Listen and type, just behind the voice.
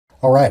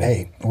All right,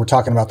 hey, we're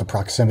talking about the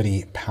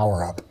proximity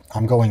power up.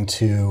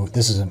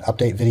 This is an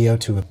update video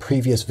to a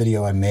previous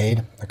video I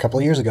made a couple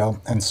of years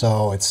ago, and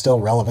so it's still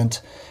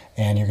relevant,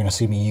 and you're gonna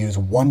see me use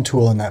one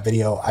tool in that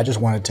video. I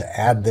just wanted to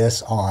add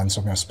this on,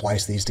 so I'm gonna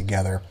splice these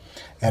together,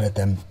 edit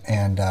them,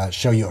 and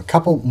show you a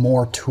couple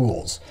more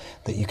tools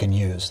that you can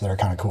use that are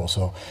kind of cool.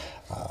 So,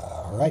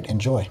 all right,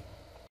 enjoy.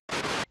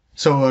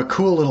 So a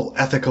cool little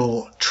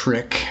ethical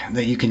trick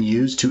that you can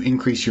use to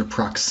increase your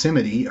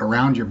proximity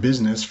around your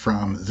business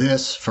from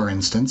this, for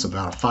instance,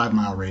 about a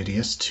 5-mile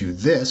radius to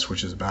this,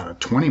 which is about a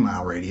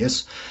 20-mile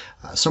radius,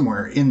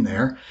 somewhere in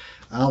there.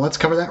 Let's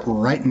cover that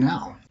right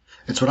now.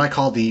 It's what I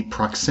call the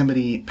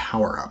proximity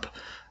power-up,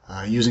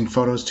 using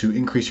photos to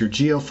increase your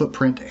geo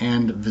footprint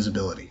and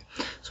visibility.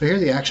 So here are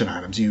the action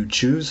items. You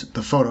choose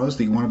the photos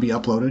that you want to be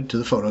uploaded to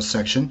the photos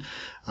section.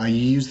 You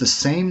use the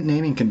same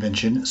naming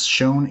convention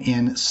shown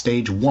in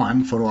stage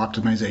 1, photo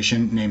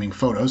optimization, naming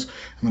photos. And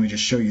let me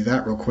just show you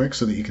that real quick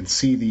so that you can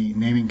see the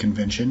naming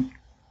convention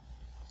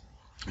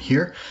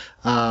here.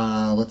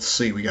 Let's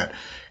see, we got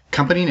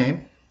company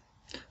name,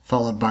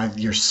 followed by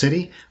your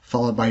city,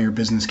 followed by your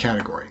business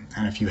category.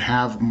 And if you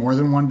have more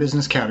than one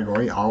business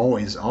category,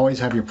 always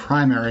have your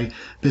primary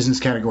business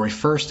category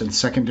first and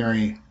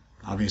secondary,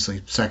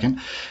 obviously, second.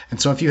 And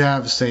so if you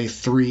have, say,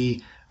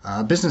 3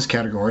 business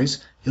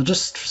categories, you'll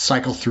just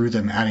cycle through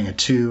them, adding a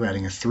 2,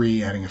 adding a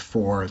 3, adding a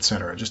 4,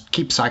 etc. Just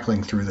keep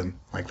cycling through them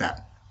like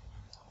that.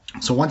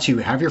 So once you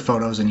have your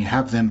photos and you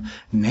have them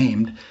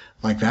named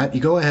like that, you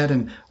go ahead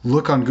and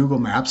look on Google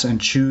Maps and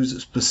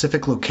choose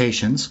specific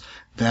locations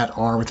that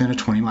are within a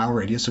 20-mile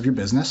radius of your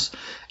business.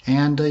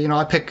 And,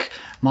 I pick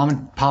mom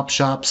and pop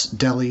shops,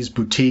 delis,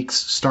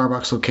 boutiques,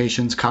 Starbucks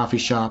locations, coffee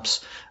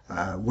shops,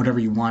 whatever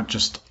you want,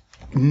 just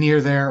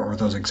near there or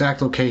those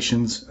exact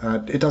locations.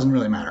 It doesn't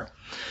really matter.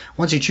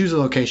 Once you choose a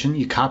location,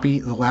 you copy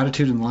the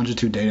latitude and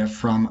longitude data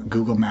from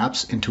Google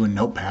Maps into a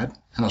notepad,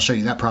 and I'll show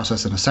you that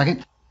process in a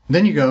second.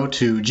 Then you go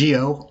to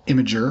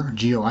GeoImager,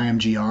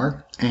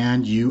 G-O-I-M-G-R,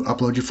 and you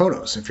upload your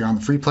photos. If you're on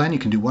the free plan, you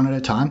can do one at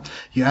a time.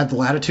 You add the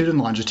latitude and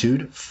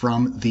longitude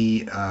from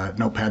the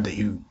notepad that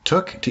you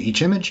took to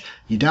each image.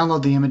 You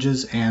download the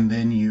images, and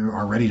then you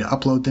are ready to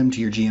upload them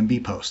to your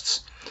GMB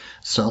posts.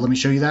 So let me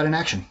show you that in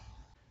action.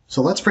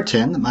 So let's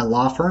pretend that my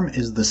law firm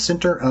is the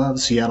center of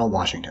Seattle,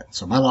 Washington.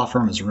 So my law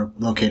firm is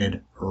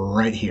located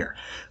right here.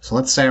 So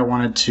let's say I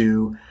wanted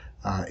to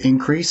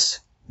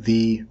increase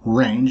the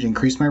range,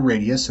 increase my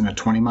radius in a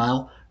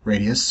 20-mile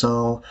radius.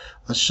 So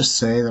let's just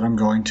say that I'm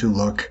going to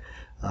look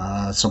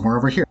somewhere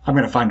over here. I'm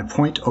going to find a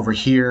point over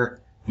here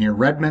near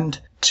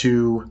Redmond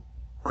to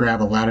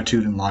grab a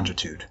latitude and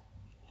longitude.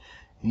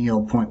 Any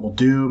old point will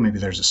do. Maybe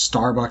there's a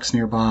Starbucks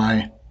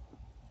nearby.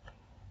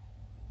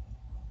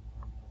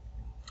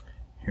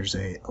 Here's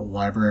a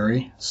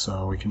library,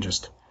 so we can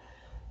just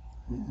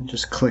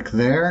click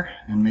there,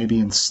 and maybe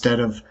instead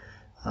of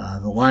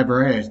the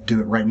library, I do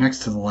it right next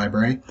to the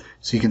library.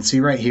 So you can see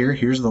right here,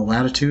 here's the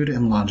latitude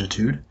and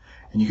longitude,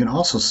 and you can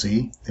also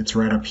see it's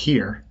right up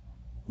here,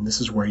 and this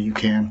is where you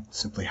can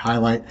simply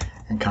highlight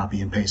and copy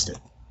and paste it.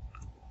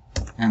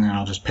 And then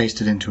I'll just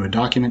paste it into a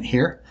document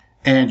here,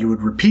 and you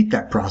would repeat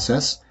that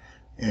process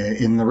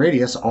in the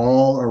radius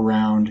all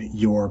around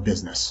your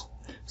business.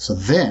 So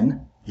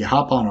then you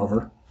hop on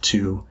over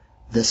to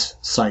this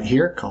site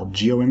here called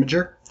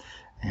GeoImager,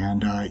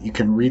 and you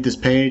can read this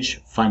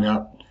page, find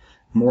out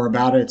more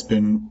about it. It's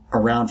been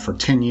around for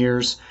 10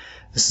 years.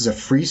 This is a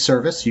free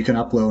service. You can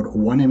upload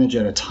 1 image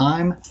at a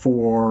time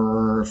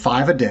for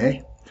 $5 a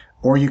day,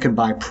 or you can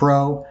buy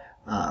Pro,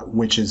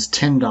 which is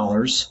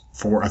 $10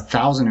 for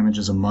 1,000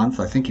 images a month.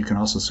 I think you can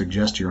also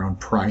suggest your own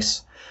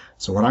price.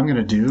 So what I'm going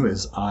to do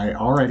is I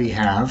already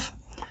have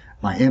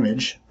my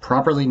image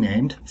properly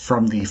named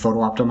from the photo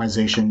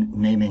optimization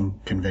naming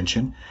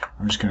convention.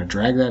 I'm just going to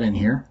drag that in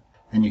here,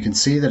 and you can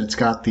see that it's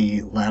got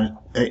the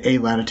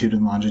latitude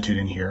and longitude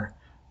in here.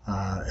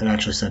 It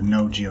actually said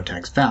no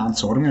geotags found.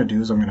 So what I'm going to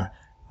do is I'm going to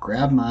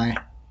grab my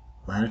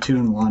latitude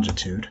and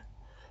longitude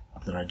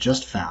that I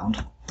just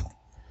found,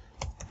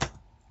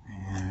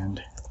 and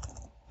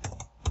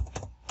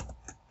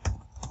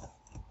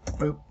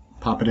boop,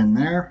 pop it in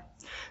there.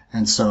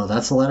 And so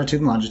that's the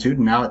latitude and longitude.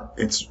 Now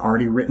it's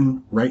already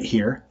written right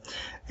here.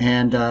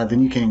 And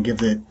then you can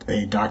give it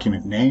a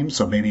document name.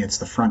 So maybe it's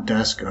the front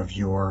desk of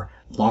your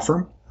law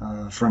firm,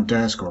 front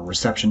desk or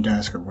reception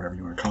desk or whatever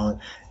you want to call it.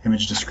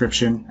 Image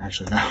description.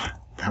 Actually,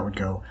 that would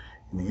go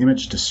in the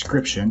image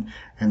description.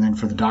 And then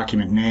for the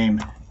document name,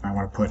 I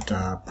want to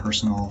put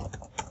personal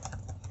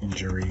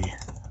injury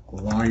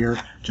lawyer.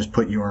 Just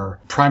put your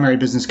primary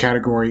business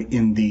category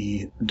in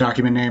the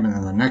document name, and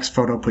then the next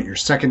photo put your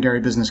secondary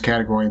business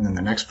category, and then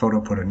the next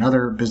photo put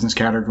another business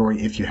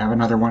category if you have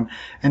another one,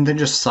 and then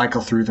just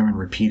cycle through them and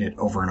repeat it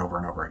over and over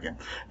and over again.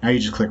 Now you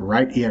just click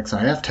Write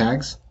EXIF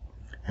tags,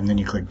 and then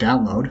you click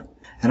Download.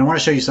 And I want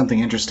to show you something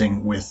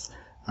interesting with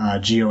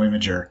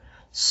GeoImager.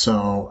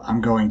 So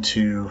I'm going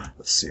to,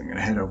 I'm going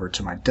to head over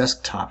to my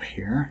desktop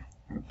here.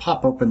 I'm going to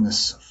pop open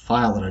this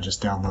file that I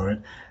just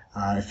downloaded.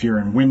 If you're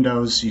in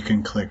Windows, you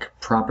can click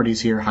Properties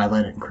here,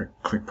 highlight it and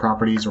click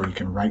Properties, or you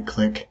can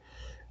right-click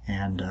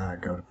and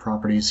go to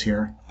properties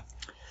here.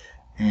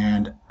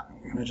 And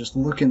I'm going to just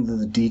look into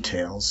the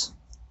details,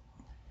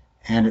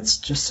 and it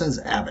just says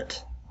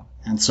Abbott.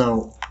 And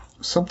so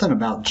something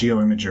about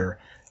GeoImager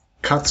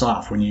cuts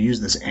off when you use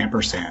this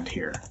ampersand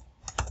here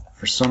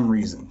for some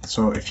reason.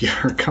 So if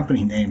your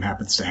company name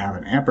happens to have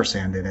an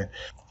ampersand in it,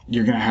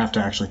 you're going to have to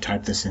actually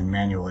type this in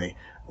manually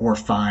or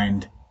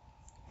find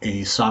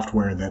a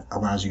software that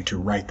allows you to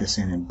write this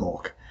in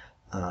bulk.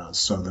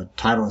 So the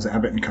title is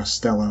Abbott and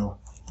Costello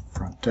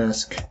Front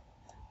Desk.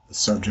 The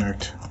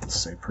subject, let's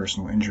say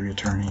personal injury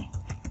attorney.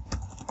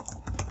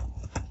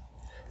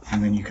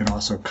 And then you can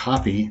also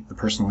copy the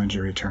personal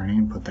injury attorney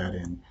and put that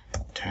in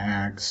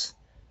tags,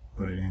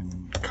 put it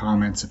in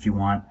comments if you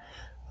want.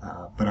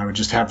 But I would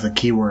just have the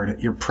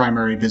keyword, your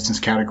primary business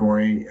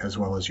category, as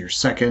well as your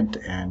second,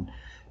 and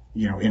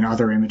in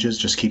other images,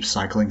 just keep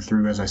cycling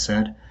through, as I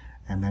said.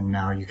 And then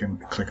now you can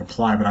click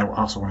apply. But I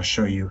also want to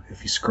show you,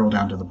 if you scroll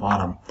down to the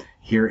bottom,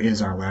 here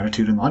is our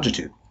latitude and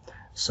longitude.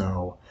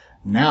 So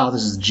now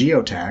this is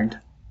geotagged,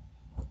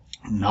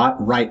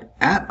 not right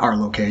at our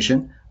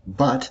location,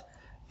 but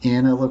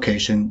in a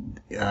location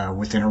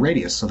within a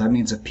radius. So that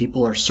means if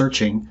people are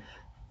searching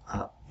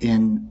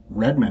in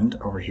Redmond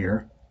over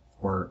here,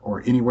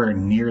 or anywhere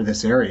near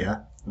this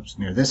area,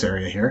 near this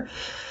area here,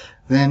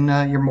 then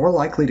you're more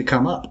likely to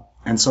come up.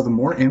 And so the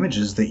more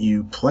images that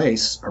you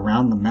place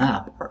around the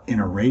map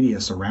in a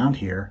radius around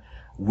here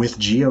with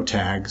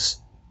geotags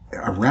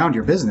around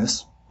your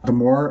business, the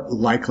more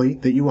likely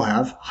that you will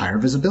have higher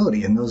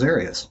visibility in those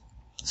areas.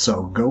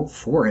 So go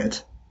for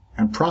it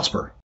and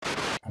prosper.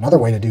 Another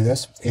way to do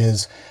this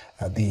is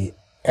the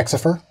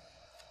Exifr,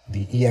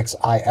 the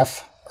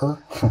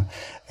EXIF-er,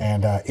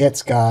 and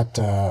it's got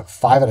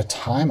 5 at a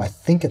time. I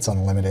think it's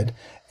unlimited,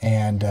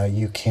 and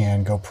you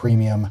can go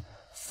premium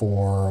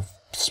for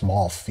a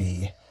small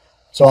fee.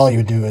 So all you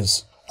would do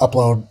is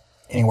upload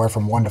anywhere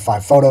from 1 to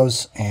 5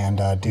 photos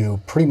and do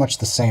pretty much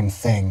the same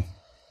thing.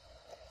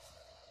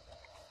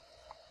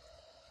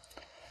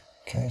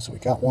 Okay, so we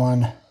got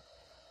one.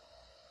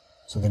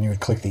 So then you would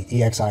click the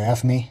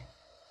EXIF me.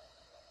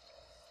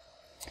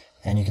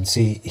 And you can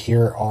see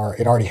here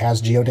it already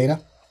has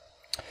geodata.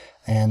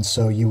 And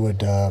so you would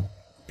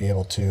be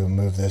able to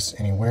move this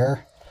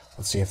anywhere.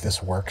 Let's see if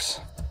this works.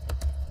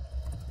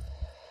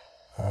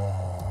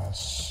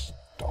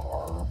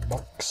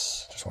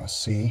 Starbucks. Just want to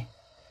see.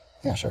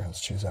 Yeah, sure.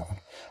 Let's choose that one.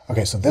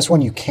 Okay, so this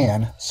one you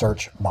can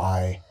search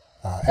by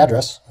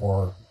address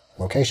or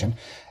location.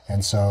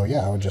 And so,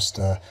 yeah, I would just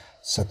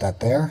set that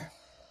there.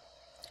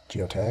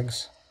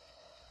 Geotags.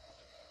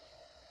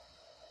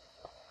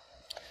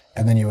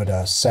 And then you would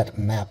set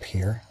map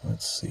here.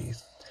 Let's see.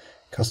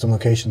 Custom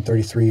location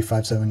 33,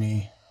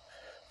 570,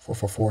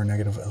 444,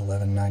 negative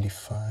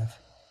 1195.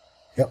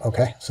 Yep,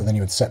 okay. So then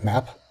you would set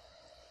map.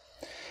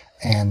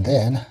 And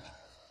then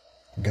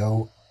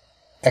go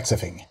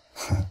exifing.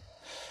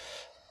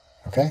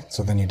 Okay,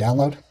 so then you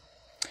download.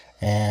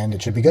 And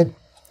it should be good.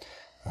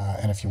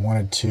 And if you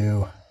wanted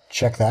to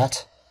check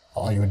that,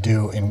 all you would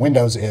do in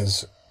Windows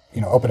is,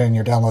 open it in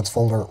your downloads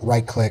folder,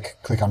 right-click,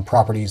 click on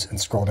Properties, and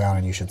scroll down,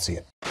 and you should see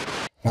it.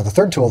 Now, the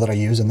third tool that I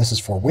use, and this is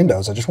for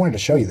Windows, I just wanted to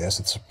show you this.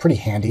 It's pretty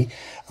handy.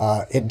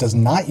 It does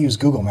not use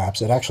Google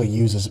Maps. It actually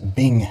uses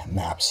Bing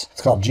Maps.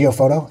 It's called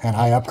GeoPhoto, and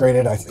I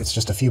upgraded. It's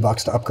just a few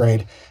bucks to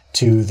upgrade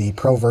to the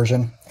Pro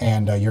version,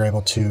 and you're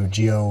able to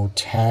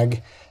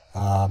geotag.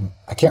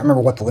 I can't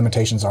remember what the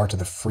limitations are to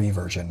the free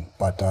version,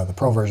 but the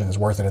Pro version is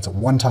worth it. It's a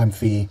one-time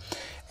fee,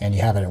 and you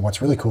have it. And what's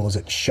really cool is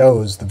it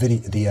shows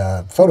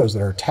the photos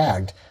that are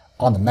tagged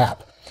on the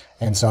map.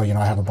 And so,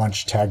 I have a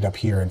bunch tagged up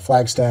here in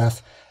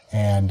Flagstaff.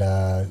 And,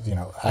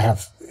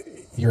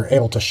 you're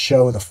able to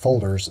show the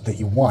folders that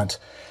you want.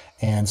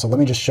 And so let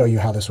me just show you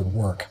how this would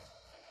work.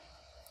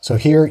 So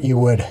here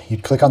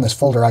you'd click on this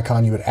folder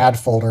icon, you would add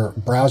folder,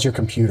 browse your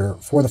computer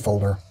for the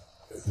folder.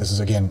 This is,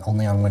 again,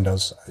 only on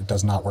Windows. It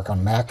does not work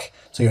on Mac.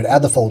 So you would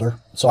add the folder.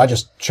 So I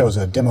just chose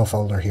a demo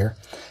folder here.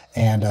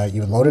 And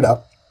you would load it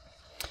up.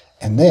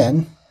 And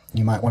then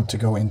you might want to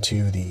go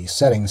into the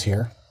settings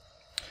here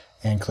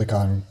and click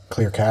on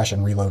Clear Cache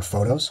and Reload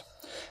Photos.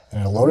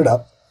 And it'll load it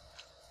up.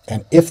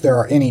 And if there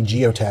are any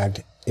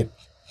geotagged, it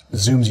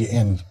zooms you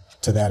in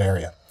to that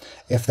area.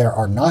 If there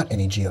are not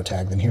any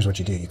geotagged, then here's what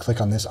you do. You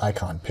click on this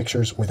icon,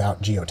 Pictures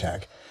Without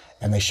Geotag,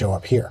 and they show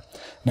up here.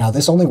 Now,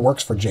 this only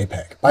works for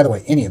JPEG. By the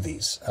way, any of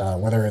these,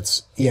 whether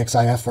it's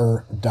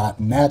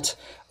EXIFer.net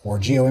or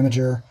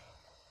GeoImager,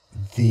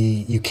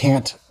 you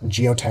can't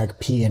geotag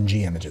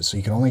PNG images, so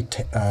you can only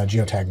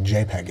geotag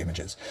JPEG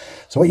images.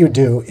 So what you would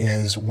do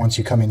is, once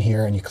you come in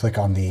here and you click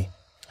on the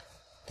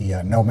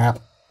No Map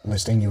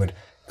listing, you would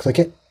click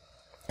it,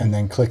 and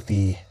then click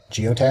the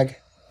geotag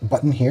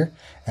button here,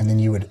 and then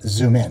you would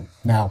zoom in.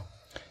 Now,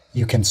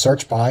 you can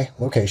search by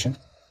location,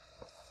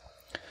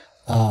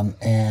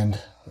 and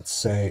let's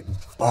say,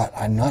 but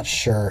I'm not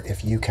sure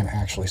if you can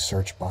actually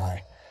search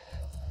by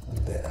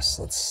this.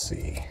 Let's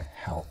see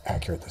how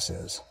accurate this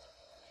is.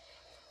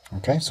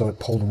 Okay, so it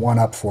pulled one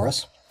up for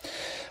us.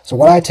 So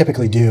what I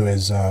typically do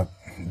is,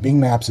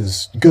 Bing Maps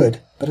is good,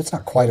 but it's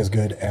not quite as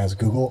good as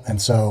Google,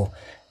 and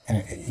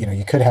and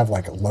you could have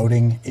like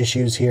loading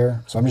issues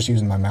here. So I'm just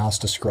using my mouse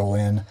to scroll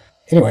in.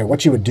 Anyway,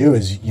 what you would do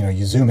is,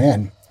 you zoom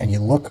in and you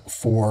look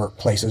for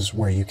places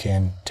where you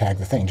can tag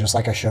the thing, just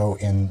like I show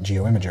in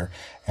GeoImager.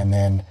 And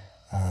then,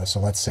 so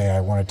let's say I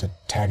wanted to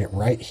tag it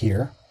right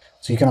here.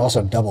 So you can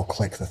also double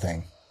click the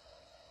thing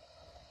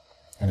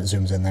and it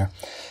zooms in there.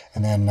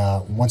 And then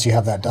once you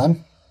have that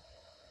done,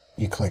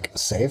 you click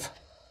save.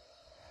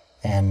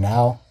 And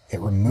now it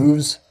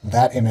removes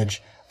that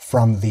image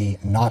from the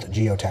not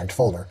geotagged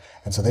folder.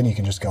 And so then you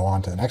can just go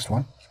on to the next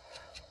one,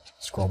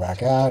 scroll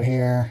back out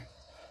here,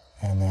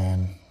 and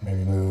then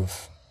maybe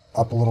move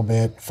up a little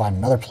bit, find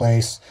another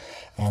place.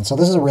 And so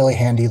this is a really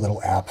handy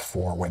little app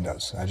for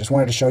Windows. I just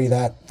wanted to show you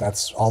that.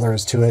 That's all there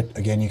is to it.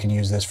 Again, you can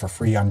use this for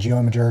free on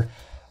GeoImager,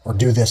 or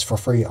do this for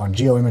free on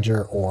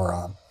GeoImager,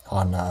 or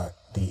on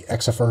the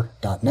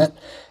exifer.net.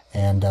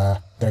 And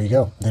there you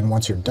go. Then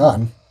once you're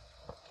done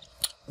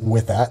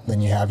with that,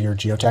 then you have your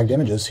geotagged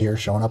images here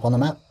showing up on the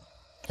map.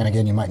 And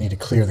again, you might need to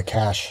clear the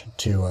cache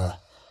to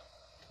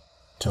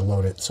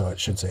load it. So it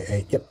should say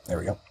 8. Yep, there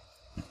we go.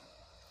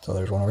 So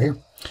there's one over here.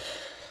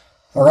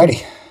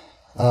 Alrighty.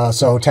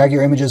 So tag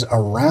your images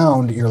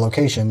around your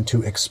location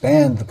to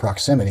expand the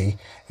proximity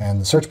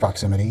and the search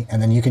proximity,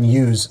 and then you can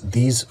use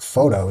these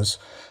photos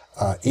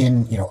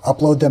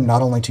upload them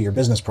not only to your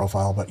business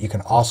profile, but you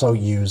can also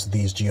use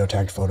these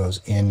geotagged photos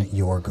in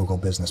your Google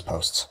Business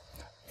posts.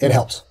 It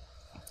helps.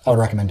 I would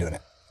recommend doing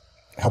it.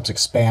 It helps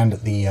expand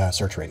the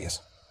search radius.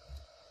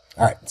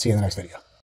 All right, see you in the next video.